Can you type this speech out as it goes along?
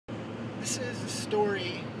This is a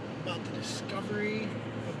story about the discovery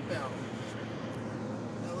of Belle,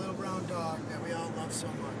 that little brown dog that we all love so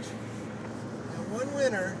much. And one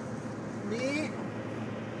winter, me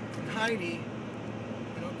and Heidi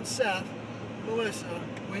and Uncle Seth, Melissa,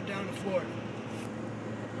 went down to Florida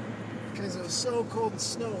because it was so cold and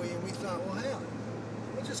snowy, and we thought, well, hell,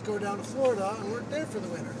 we'll just go down to Florida and work there for the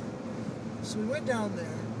winter. So we went down there,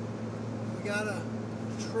 and we got a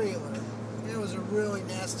trailer. It was a really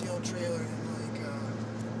nasty old trailer in like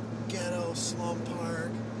a ghetto slum park.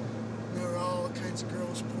 And there were all kinds of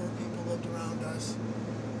gross, poor people lived around us.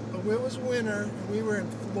 But it was winter, and we were in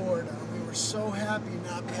Florida. And we were so happy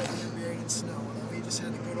not being buried in snow that we just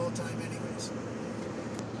had a good old time anyways.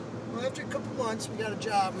 Well, after a couple months, we got a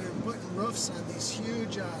job. We were putting roofs on these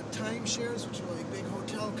huge timeshares, which are like big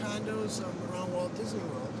hotel condos around Walt Disney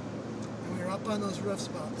World. And we were up on those roofs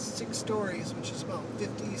about 6 stories, which is about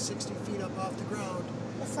 50, 60 feet up off the ground.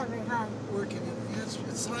 That's not very high. Working it. Yeah,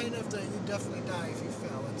 it's high enough that you'd definitely die if you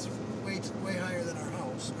fell. It's way higher than our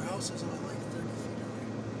house. Our house is only like 30 feet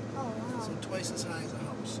high. Oh, wow. So twice as high as a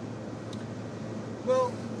house.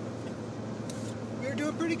 Well, we were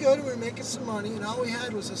doing pretty good. We were making some money, and all we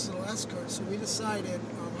had was this little Escort. So we decided,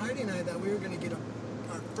 Heidi and I, that we were going to get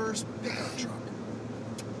our first pickup truck.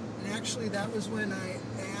 And actually, that was when I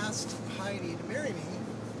asked Heidi to marry me,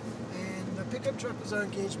 and the pickup truck was our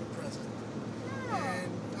engagement present.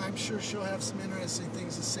 And I'm sure she'll have some interesting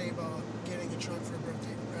things to say about getting a truck for a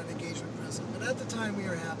birthday, an engagement present. But at the time, we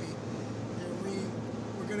were happy, and we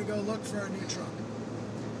were going to go look for our new truck.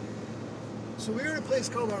 So we were in a place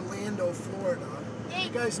called Orlando, Florida. You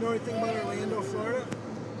guys know anything about Orlando, Florida?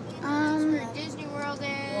 Where Disney World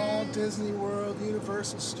is. Walt Disney World,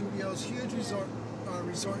 Universal Studios, huge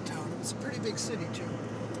resort town. It's a pretty big city too.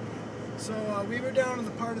 So we were down in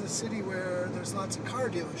the part of the city where there's lots of car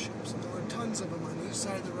dealerships, and there were tons of them on each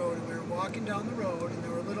side of the road. And we were walking down the road, and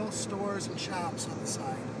there were little stores and shops on the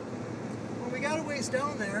side. Well, we got a ways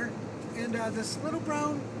down there, and this little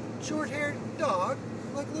brown, short-haired dog,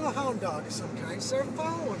 like a little hound dog of some kind, started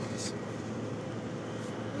following us.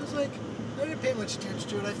 It was like, I didn't pay much attention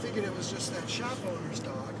to it. I figured it was just that shop owner's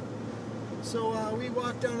dog. So we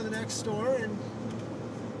walked down to the next store, and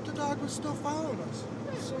the dog was still following us.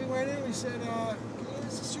 So we went in and we said,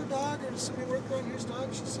 is this your dog, or does somebody work around here's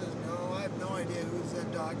dog? She says, no, I have no idea who's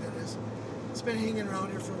that dog that is. It's been hanging around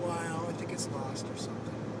here for a while. I think it's lost or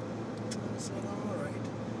something. I said, oh, all right.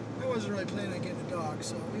 I wasn't really planning on getting a dog,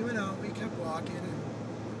 so we went out, we kept walking, and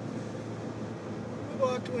we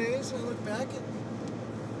walked a ways, and I looked back, and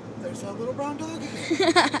there's that little brown dog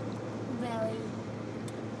again. Belly.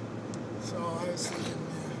 So I was thinking,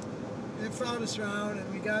 it followed us around,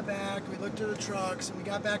 and we got back, we looked at the trucks, and we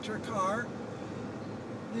got back to our car,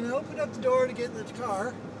 and I opened up the door to get in the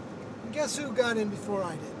car, and guess who got in before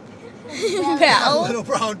I did? Belle. That little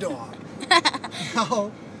brown dog.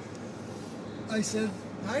 Now, I said,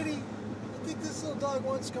 Heidi, I think this little dog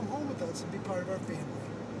wants to come home with us and be part of our family.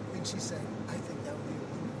 And she said, I think that would be a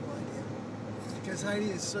wonderful idea. Because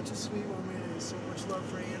Heidi is such a sweet woman and has so much love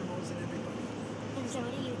for animals and everybody. And so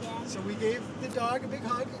do you, Dad. So we gave the dog a big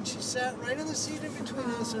hug, and she sat right in the seat in between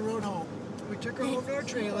us and rode home. We took her home to our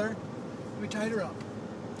trailer, and we tied her up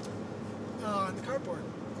on the carport.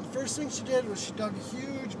 And the first thing she did was she dug a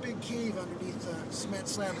huge big cave underneath the cement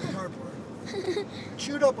slab of the carport.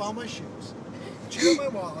 Chewed up all my shoes. Chewed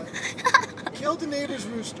up my wallet. Killed the neighbor's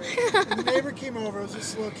rooster. And the neighbor came over. It was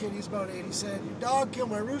this little kid. He's about 8. He said, your dog killed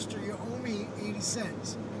my rooster. You owe me 80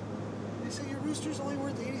 cents. And I said, your rooster's only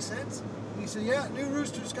worth 80 cents? And he said, yeah, new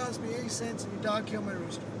roosters cost me 80 cents, and your dog killed my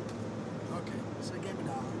rooster. Okay, so I gave him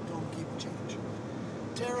 $1. Don't keep the change.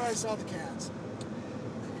 Terrorized all the cats.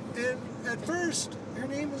 And at first, her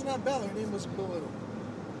name was not Belle. Her name was Blue.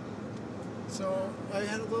 So I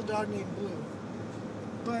had a little dog named Blue.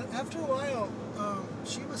 But after a while,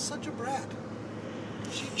 she was such a brat.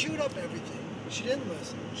 She chewed up everything. She didn't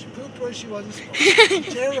listen. She pooped where she wasn't supposed to.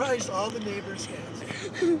 She terrorized all the neighbors' cats.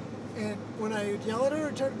 And when I would yell at her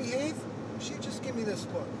and try to behave, she'd just give me this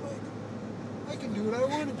look, like, I can do what I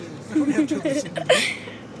want to do. I don't have to listen to me.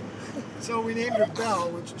 So we named her Belle,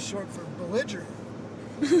 which is short for belligerent.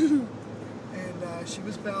 And she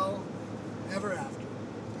was Belle ever after.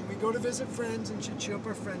 And we'd go to visit friends, and she'd chew up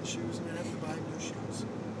our friends' shoes, and I'd have to buy them new shoes.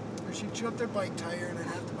 Or she'd chew up their bike tire, and I'd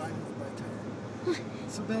have to buy them a new bike tire.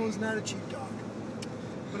 So Belle was not a cheap dog.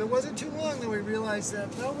 But it wasn't too long that we realized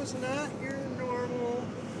that Belle was not your normal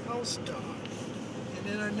house dog.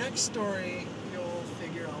 And in our next story,